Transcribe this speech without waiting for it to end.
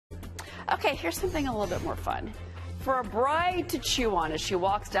Okay, here's something a little bit more fun. For a bride to chew on as she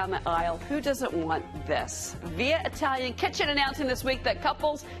walks down the aisle, who doesn't want this? Via Italian Kitchen announcing this week that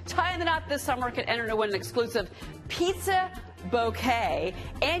couples tying the knot this summer can enter to win an exclusive pizza bouquet,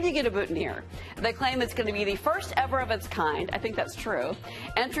 and you get a boutonniere. They claim it's going to be the first ever of its kind. I think that's true.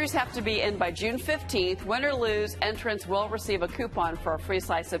 Entries have to be in by June 15th. Win or lose, entrants will receive a coupon for a free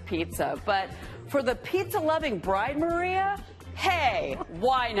slice of pizza. But for the pizza-loving bride, Maria, hey,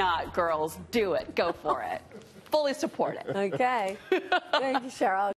 why not, girls? Do it. Go for it. Fully support it. Okay. Thank you, Cheryl.